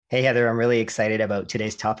Hey, Heather, I'm really excited about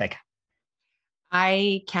today's topic.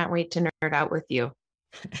 I can't wait to nerd out with you.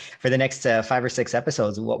 For the next 5 or 6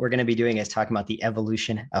 episodes, what we're going to be doing is talking about the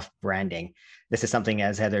evolution of branding. This is something,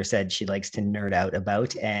 as Heather said, she likes to nerd out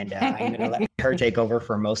about, and I'm going to let her take over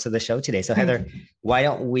for most of the show today. So, Heather, why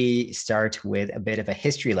don't we start with a bit of a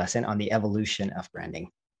history lesson on the evolution of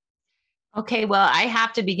branding? Okay, well, I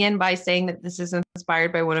have to begin by saying that this is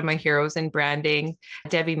inspired by one of my heroes in branding,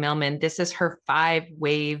 Debbie Millman. This is her 5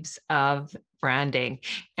 waves of branding.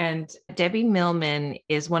 And Debbie Millman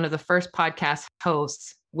is one of the first podcast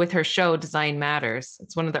hosts with her show Design Matters.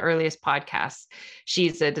 It's one of the earliest podcasts.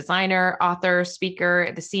 She's a designer, author,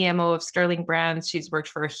 speaker, the CMO of Sterling Brands. She's worked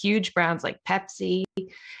for huge brands like Pepsi.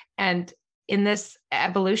 And in this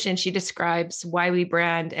evolution, she describes why we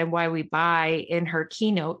brand and why we buy in her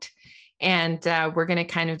keynote. And we're going to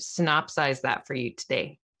kind of synopsize that for you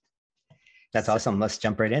today. That's awesome. Let's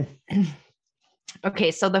jump right in.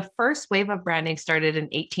 Okay, so the first wave of branding started in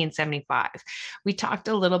 1875. We talked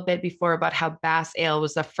a little bit before about how Bass Ale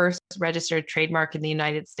was the first registered trademark in the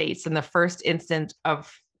United States and the first instance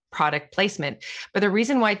of product placement. But the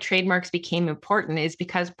reason why trademarks became important is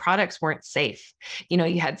because products weren't safe.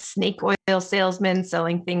 You had snake oil salesmen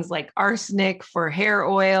selling things like arsenic for hair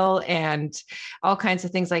oil and all kinds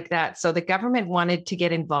of things like that. So the government wanted to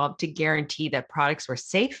get involved to guarantee that products were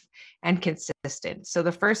safe and consistent. So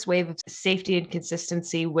the first wave of safety and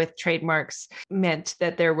consistency with trademarks meant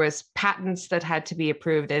that there was patents that had to be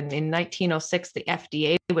approved. And in 1906, the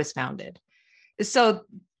FDA was founded. So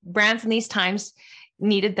brands in these times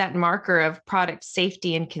needed that marker of product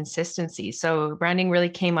safety and consistency. So branding really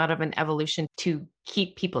came out of an evolution to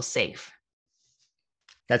keep people safe.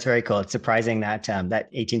 That's very cool. It's surprising that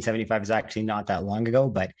 1875 is actually not that long ago,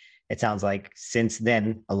 but it sounds like since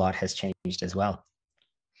then a lot has changed as well.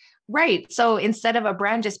 Right. So instead of a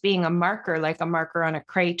brand just being a marker, like a marker on a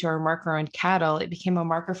crate or a marker on cattle, it became a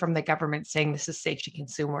marker from the government saying this is safe to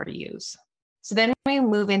consume or to use. So then we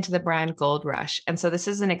move into the brand gold rush. And so this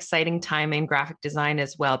is an exciting time in graphic design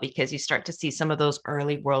as well, because you start to see some of those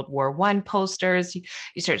early World War I posters,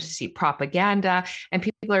 you start to see propaganda, and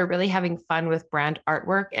people are really having fun with brand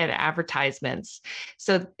artwork and advertisements.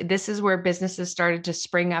 So this is where businesses started to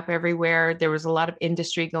spring up everywhere. There was a lot of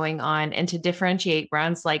industry going on. And to differentiate,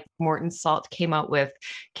 brands like Morton Salt came out with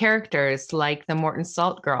characters like the Morton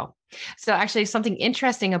Salt Girl. So actually something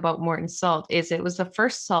interesting about Morton salt is it was the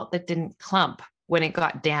first salt that didn't clump when it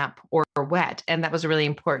got damp or wet. And that was really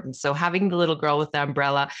important. So having the little girl with the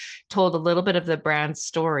umbrella told a little bit of the brand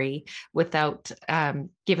story without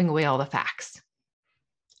giving away all the facts.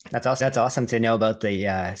 That's awesome to know about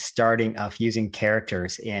the starting of using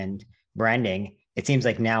characters in branding. It seems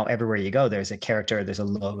like now everywhere you go, there's a character, there's a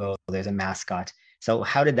logo, there's a mascot. So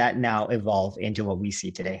how did that now evolve into what we see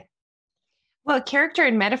today? Well, character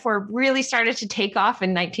and metaphor really started to take off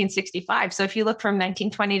in 1965. So if you look from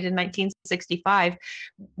 1920 to 1965,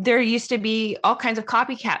 there used to be all kinds of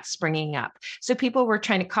copycats springing up. So people were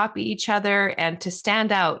trying to copy each other, and to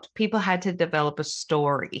stand out, people had to develop a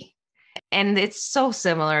story. And it's so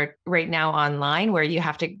similar right now online where you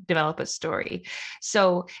have to develop a story.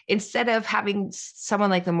 So instead of having someone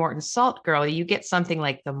like the Morton Salt Girl, you get something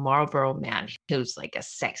like the Marlboro Man, who's like a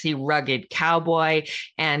sexy, rugged cowboy,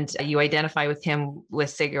 and you identify with him with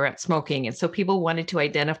cigarette smoking. And so people wanted to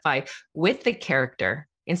identify with the character.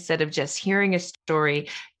 Instead of just hearing a story,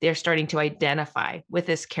 they're starting to identify with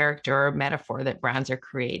this character or metaphor that brands are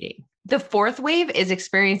creating. The fourth wave is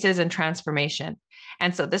experiences and transformation.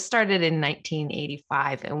 And so this started in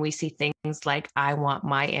 1985, and we see things like I Want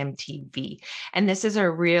My MTV. And this is a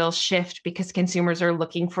real shift because consumers are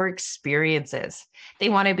looking for experiences. They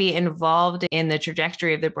want to be involved in the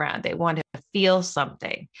trajectory of the brand. They want to feel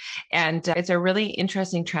something. And it's a really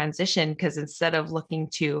interesting transition because instead of looking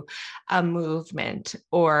to a movement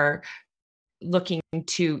or looking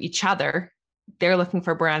to each other, they're looking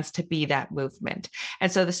for brands to be that movement.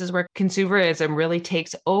 And so this is where consumerism really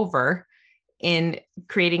takes over in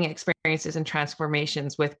creating experiences and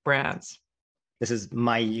transformations with brands. This is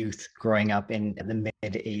my youth growing up in the mid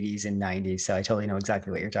 80s and 90s. So I totally know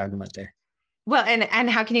exactly what you're talking about there. Well, and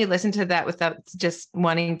how can you listen to that without just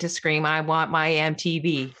wanting to scream, I want my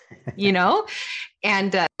MTV, you know?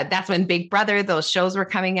 And that's when Big Brother, those shows were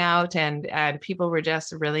coming out, and people were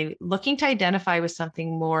just really looking to identify with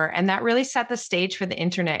something more. And that really set the stage for the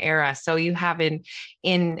internet era. So you have in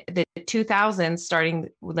the 2000s starting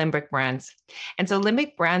limbic brands. And so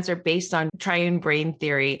limbic brands are based on triune brain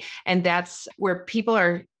theory. And that's where people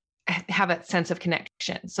have a sense of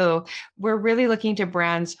connection. So we're really looking to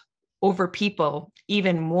brands over people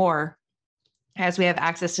even more as we have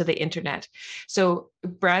access to the internet. So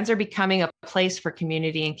brands are becoming a place for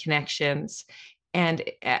community and connections. And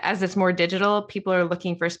as it's more digital, people are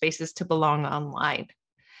looking for spaces to belong online.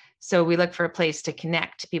 So we look for a place to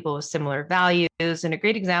connect people with similar values. And a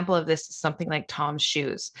great example of this is something like Tom's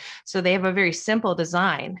Shoes. So they have a very simple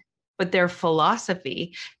design, but their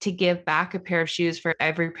philosophy to give back a pair of shoes for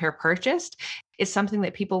every pair purchased is something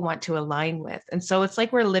that people want to align with. And so it's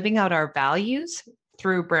like we're living out our values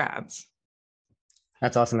through brands.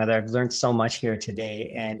 That's awesome, Heather. I've learned so much here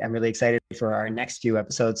today, and I'm really excited for our next few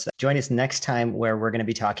episodes. Join us next time where we're going to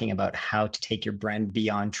be talking about how to take your brand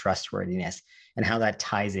beyond trustworthiness and how that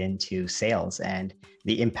ties into sales and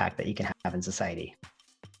the impact that you can have in society.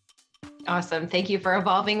 Awesome. Thank you for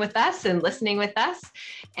evolving with us and listening with us.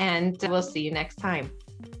 And we'll see you next time.